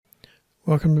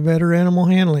Welcome to Better Animal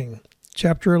Handling,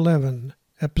 Chapter 11,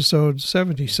 Episode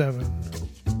 77.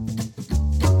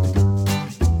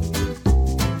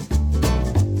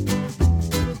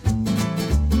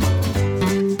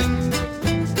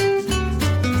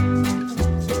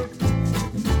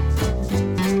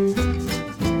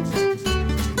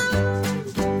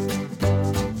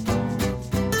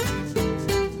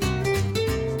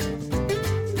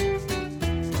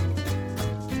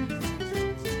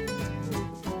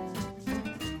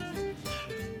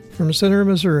 From the center of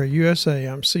Missouri, USA,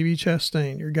 I'm C.B.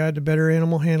 Chastain, your guide to better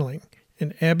animal handling,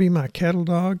 and Abby, my cattle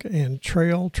dog and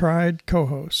trail-tried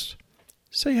co-host.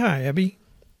 Say hi, Abby.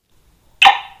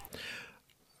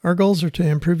 Our goals are to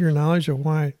improve your knowledge of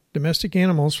why domestic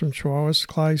animals from Chihuahuas to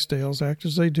Clydesdales act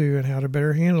as they do and how to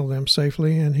better handle them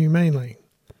safely and humanely.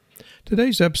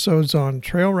 Today's episode is on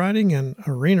trail riding and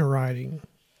arena riding.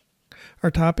 Our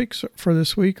topics for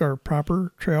this week are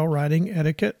proper trail riding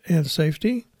etiquette and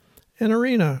safety, and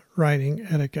arena riding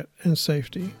etiquette and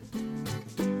safety.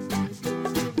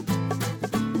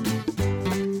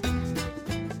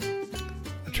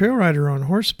 A trail rider on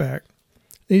horseback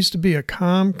needs to be a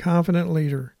calm, confident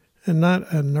leader and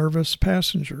not a nervous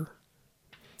passenger.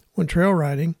 When trail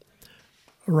riding,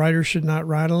 a rider should not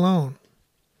ride alone.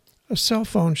 A cell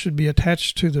phone should be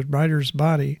attached to the rider's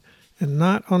body and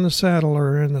not on the saddle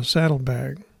or in the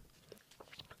saddlebag.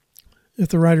 If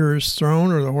the rider is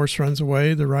thrown or the horse runs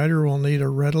away, the rider will need a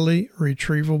readily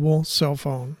retrievable cell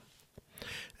phone.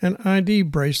 An ID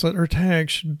bracelet or tag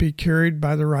should be carried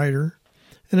by the rider,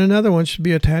 and another one should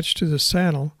be attached to the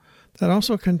saddle that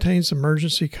also contains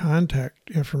emergency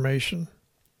contact information.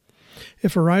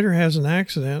 If a rider has an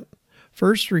accident,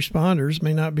 first responders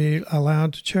may not be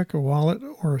allowed to check a wallet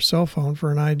or a cell phone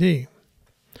for an ID.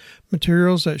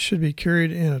 Materials that should be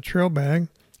carried in a trail bag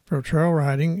for trail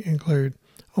riding include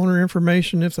owner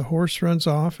information if the horse runs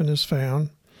off and is found,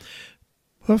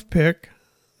 hoof pick,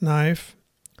 knife,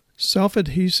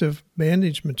 self-adhesive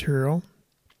bandage material,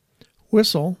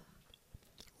 whistle,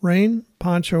 rain,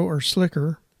 poncho or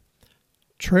slicker,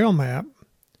 trail map,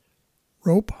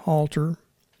 rope halter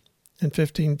and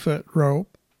 15-foot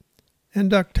rope, and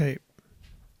duct tape.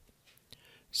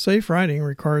 Safe riding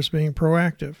requires being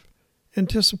proactive,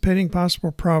 anticipating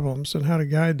possible problems and how to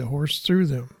guide the horse through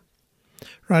them.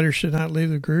 Riders should not leave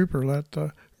the group or let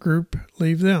the group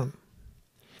leave them.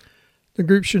 The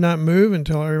group should not move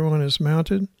until everyone is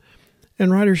mounted,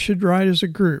 and riders should ride as a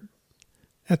group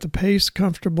at the pace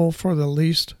comfortable for the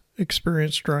least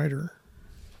experienced rider.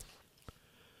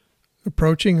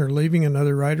 Approaching or leaving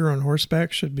another rider on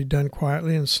horseback should be done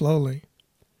quietly and slowly.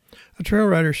 A trail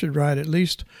rider should ride at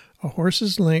least a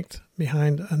horse's length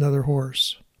behind another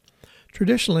horse.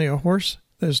 Traditionally, a horse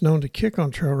that is known to kick on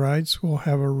trail rides will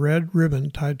have a red ribbon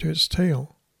tied to its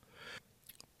tail.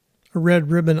 A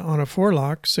red ribbon on a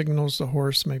forelock signals the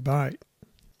horse may bite.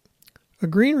 A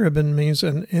green ribbon means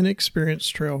an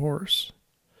inexperienced trail horse.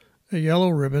 A yellow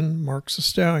ribbon marks a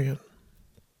stallion.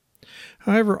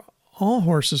 However, all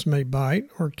horses may bite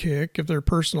or kick if their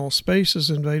personal space is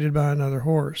invaded by another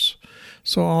horse,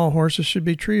 so all horses should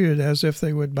be treated as if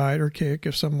they would bite or kick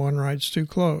if someone rides too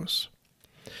close.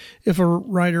 If a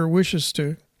rider wishes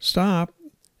to stop,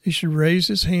 he should raise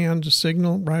his hand to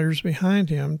signal riders behind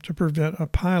him to prevent a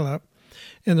pileup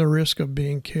and the risk of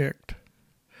being kicked.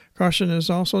 Caution is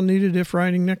also needed if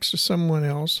riding next to someone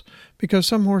else, because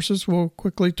some horses will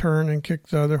quickly turn and kick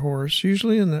the other horse,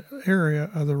 usually in the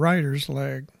area of the rider's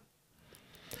leg.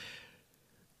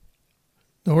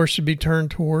 The horse should be turned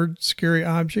toward scary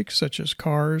objects such as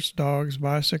cars, dogs,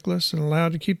 bicyclists, and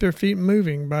allowed to keep their feet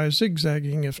moving by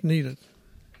zigzagging if needed.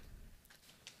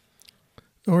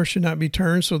 The horse should not be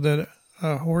turned so that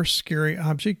a horse-scary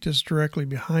object is directly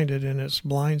behind it in its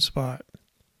blind spot.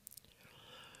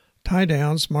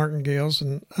 Tie-downs, martingales,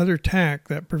 and other tack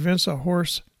that prevents a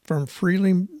horse from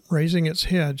freely raising its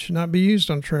head should not be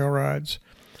used on trail rides,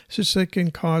 since they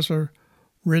can cause a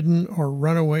ridden or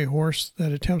runaway horse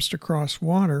that attempts to cross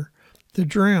water to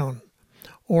drown,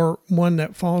 or one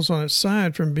that falls on its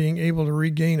side from being able to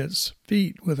regain its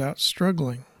feet without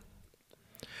struggling.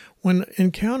 When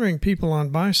encountering people on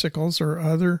bicycles or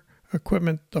other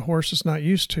equipment the horse is not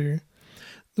used to,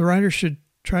 the rider should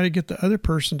try to get the other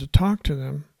person to talk to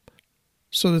them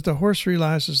so that the horse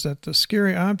realizes that the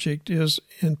scary object is,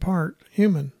 in part,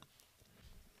 human.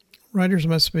 Riders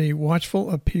must be watchful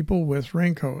of people with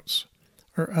raincoats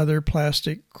or other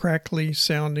plastic,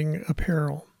 crackly-sounding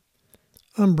apparel,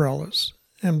 umbrellas,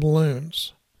 and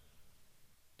balloons.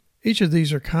 Each of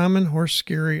these are common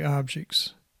horse-scary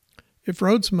objects. If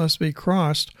roads must be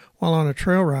crossed while on a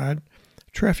trail ride,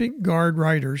 traffic guard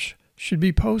riders should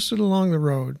be posted along the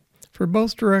road for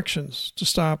both directions to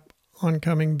stop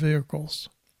oncoming vehicles.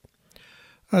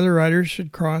 Other riders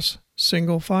should cross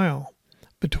single file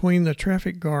between the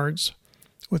traffic guards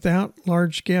without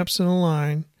large gaps in the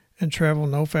line and travel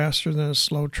no faster than a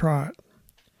slow trot.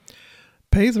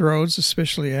 Paved roads,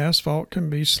 especially asphalt, can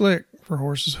be slick for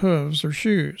horses' hooves or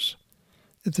shoes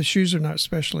if the shoes are not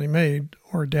specially made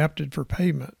or adapted for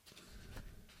pavement.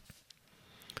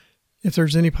 If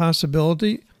there's any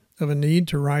possibility of a need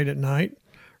to ride at night,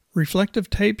 reflective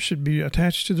tape should be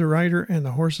attached to the rider and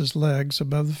the horse's legs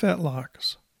above the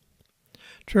fetlocks.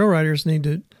 Trail riders need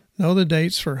to know the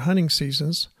dates for hunting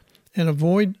seasons and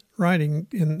avoid riding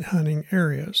in hunting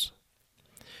areas.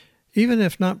 Even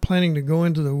if not planning to go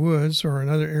into the woods or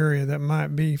another area that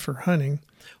might be for hunting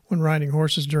when riding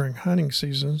horses during hunting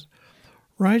seasons,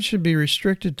 rides should be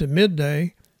restricted to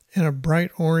midday and a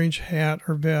bright orange hat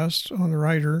or vest on the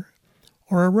rider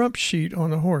or a rump sheet on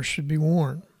the horse should be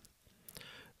worn.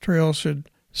 Trails should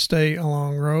stay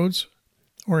along roads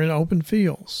or in open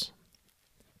fields.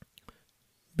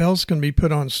 Bells can be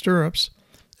put on stirrups,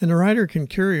 and the rider can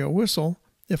carry a whistle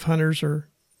if hunters are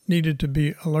needed to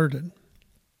be alerted.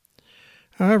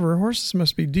 However, horses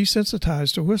must be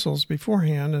desensitized to whistles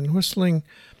beforehand, and whistling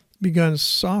begun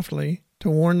softly to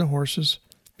warn the horses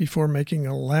before making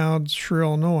a loud,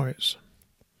 shrill noise.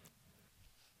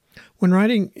 When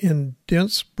riding in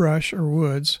dense brush or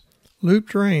woods,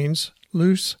 looped reins,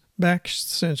 loose back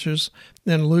cinches,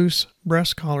 and loose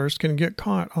breast collars can get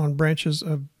caught on branches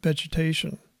of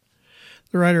vegetation.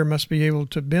 The rider must be able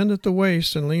to bend at the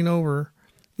waist and lean over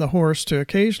the horse to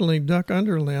occasionally duck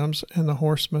under limbs, and the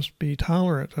horse must be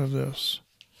tolerant of this.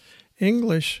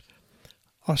 English,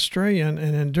 Australian,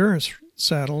 and endurance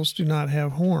saddles do not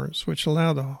have horns, which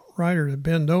allow the rider to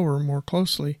bend over more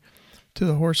closely to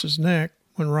the horse's neck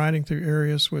when riding through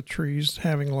areas with trees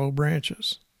having low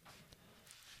branches.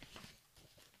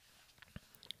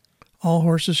 All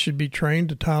horses should be trained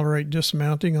to tolerate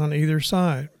dismounting on either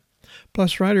side.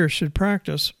 Plus, riders should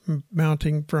practice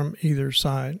mounting from either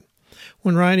side.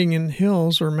 When riding in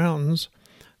hills or mountains,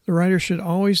 the rider should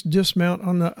always dismount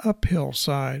on the uphill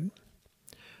side.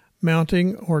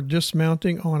 Mounting or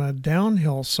dismounting on a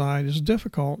downhill side is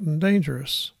difficult and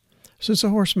dangerous, since a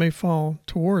horse may fall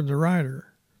toward the rider.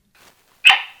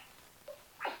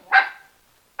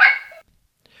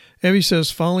 Evie says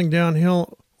falling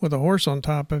downhill with a horse on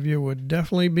top of you would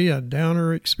definitely be a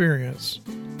downer experience.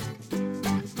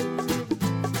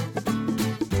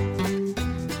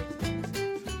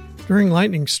 During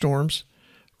lightning storms,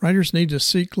 riders need to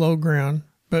seek low ground,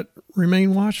 but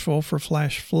remain watchful for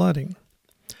flash flooding.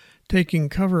 Taking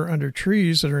cover under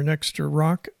trees that are next to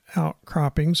rock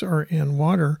outcroppings or in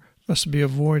water must be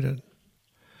avoided.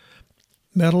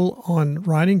 Metal on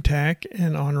riding tack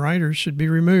and on riders should be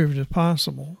removed if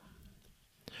possible.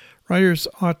 Riders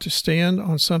ought to stand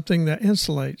on something that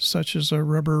insulates, such as a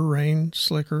rubber rain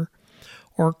slicker,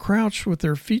 or crouch with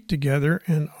their feet together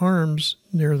and arms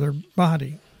near their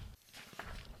body.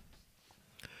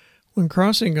 When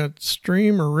crossing a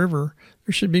stream or river,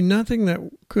 there should be nothing that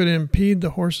could impede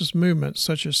the horse's movement,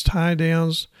 such as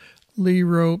tie-downs, lee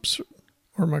ropes,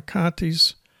 or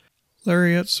macates,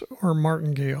 lariats, or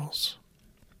martingales.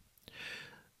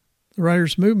 The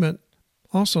rider's movement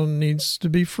also needs to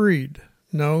be freed.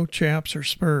 No chaps or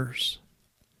spurs.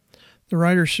 The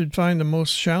rider should find the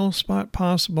most shallow spot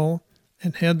possible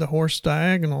and head the horse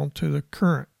diagonal to the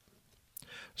current.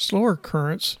 Slower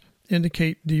currents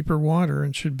indicate deeper water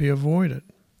and should be avoided.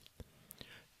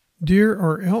 Deer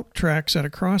or elk tracks at a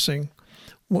crossing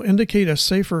will indicate a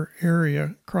safer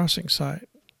area crossing site.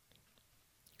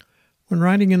 When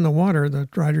riding in the water, the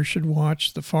rider should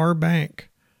watch the far bank,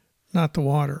 not the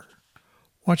water.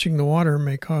 Watching the water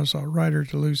may cause a rider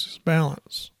to lose his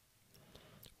balance.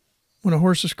 When a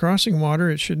horse is crossing water,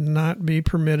 it should not be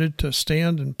permitted to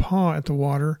stand and paw at the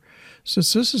water,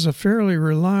 since this is a fairly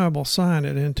reliable sign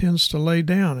it intends to lay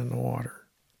down in the water.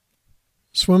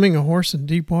 Swimming a horse in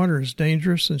deep water is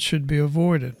dangerous and should be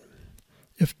avoided.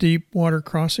 If deep water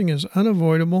crossing is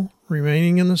unavoidable,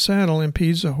 remaining in the saddle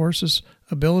impedes the horse's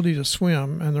ability to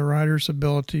swim and the rider's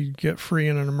ability to get free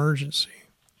in an emergency.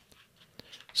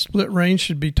 Split reins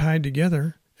should be tied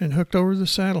together and hooked over the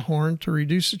saddle horn to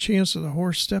reduce the chance of the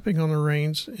horse stepping on the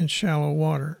reins in shallow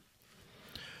water.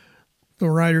 The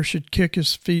rider should kick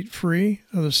his feet free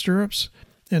of the stirrups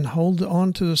and hold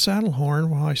on to the saddle horn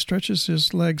while he stretches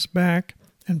his legs back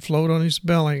and float on his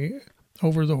belly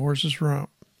over the horse's rump.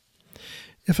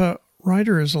 If a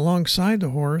rider is alongside the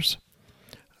horse,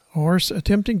 a horse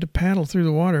attempting to paddle through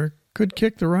the water could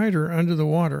kick the rider under the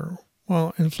water,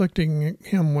 while inflicting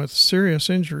him with serious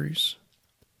injuries.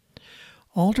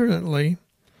 Alternately,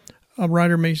 a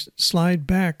rider may slide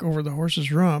back over the horse's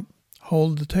rump,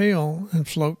 hold the tail and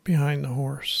float behind the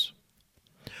horse.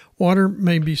 Water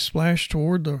may be splashed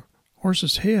toward the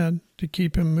horse's head to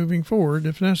keep him moving forward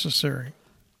if necessary.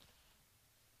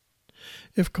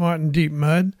 If caught in deep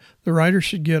mud, the rider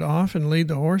should get off and lead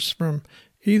the horse from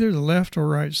either the left or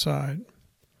right side.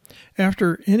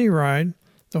 After any ride,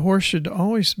 the horse should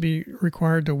always be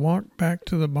required to walk back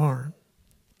to the barn.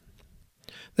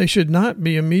 They should not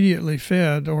be immediately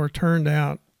fed or turned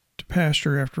out to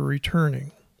pasture after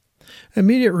returning.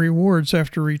 Immediate rewards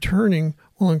after returning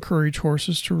will encourage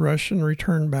horses to rush and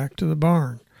return back to the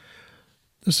barn.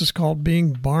 This is called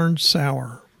being barn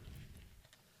sour.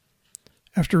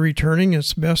 After returning,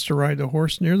 it's best to ride the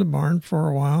horse near the barn for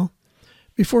a while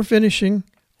before finishing,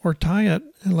 or tie it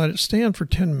and let it stand for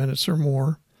 10 minutes or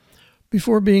more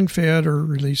before being fed or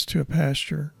released to a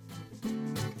pasture.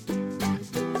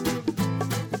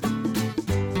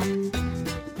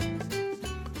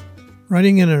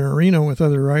 Riding in an arena with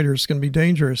other riders can be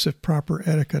dangerous if proper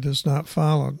etiquette is not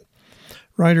followed.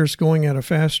 Riders going at a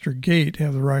faster gait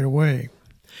have the right of way.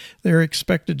 They are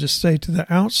expected to stay to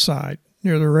the outside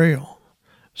near the rail.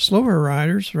 Slower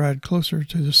riders ride closer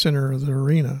to the center of the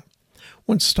arena.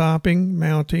 When stopping,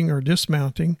 mounting, or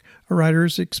dismounting, a rider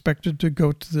is expected to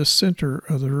go to the center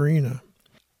of the arena.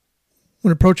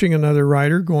 When approaching another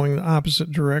rider going the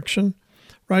opposite direction,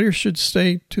 riders should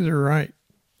stay to their right.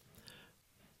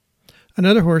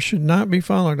 Another horse should not be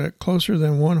followed at closer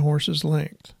than one horse's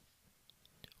length.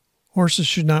 Horses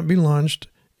should not be lunged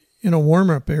in a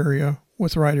warm-up area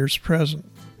with riders present.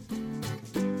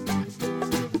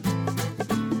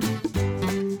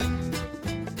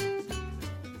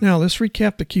 Now, let's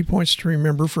recap the key points to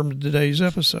remember from today's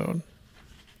episode.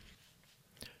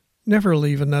 Never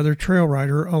leave another trail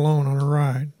rider alone on a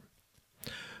ride.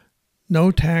 No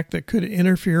tack that could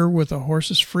interfere with a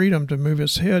horse's freedom to move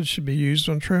its head should be used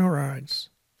on trail rides.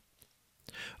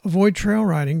 Avoid trail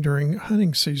riding during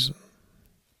hunting season.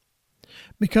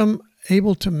 Become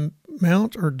able to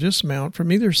mount or dismount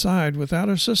from either side without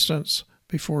assistance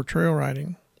before trail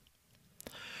riding.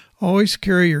 Always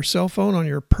carry your cell phone on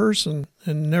your person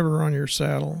and never on your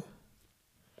saddle.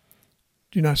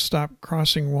 Do not stop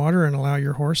crossing water and allow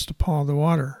your horse to paw the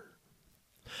water.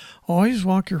 Always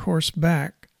walk your horse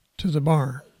back to the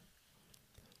barn.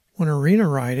 When arena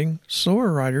riding,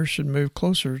 slower riders should move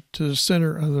closer to the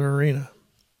center of the arena.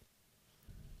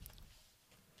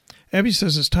 Abby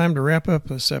says it's time to wrap up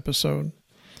this episode.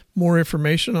 More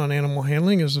information on animal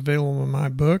handling is available in my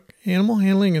book, Animal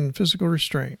Handling and Physical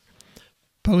Restraint,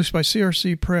 published by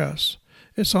CRC Press.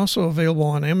 It's also available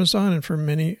on Amazon and from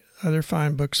many other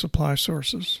fine book supply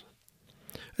sources.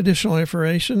 Additional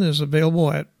information is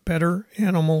available at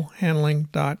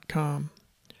betteranimalhandling.com.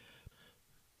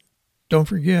 Don't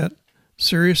forget,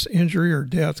 serious injury or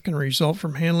death can result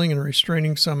from handling and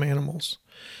restraining some animals.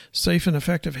 Safe and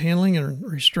effective handling and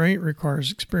restraint requires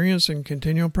experience and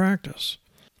continual practice.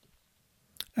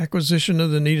 Acquisition of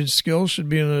the needed skills should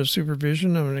be under the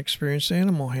supervision of an experienced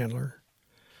animal handler.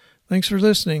 Thanks for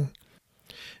listening.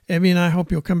 Abby and I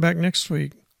hope you'll come back next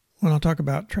week when I'll talk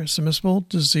about transmissible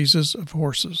diseases of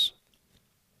horses.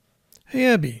 Hey,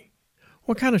 Abby,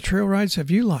 what kind of trail rides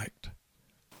have you liked?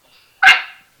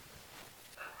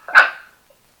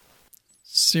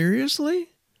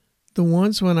 Seriously? The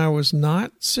ones when I was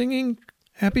not singing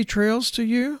Happy Trails to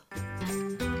you?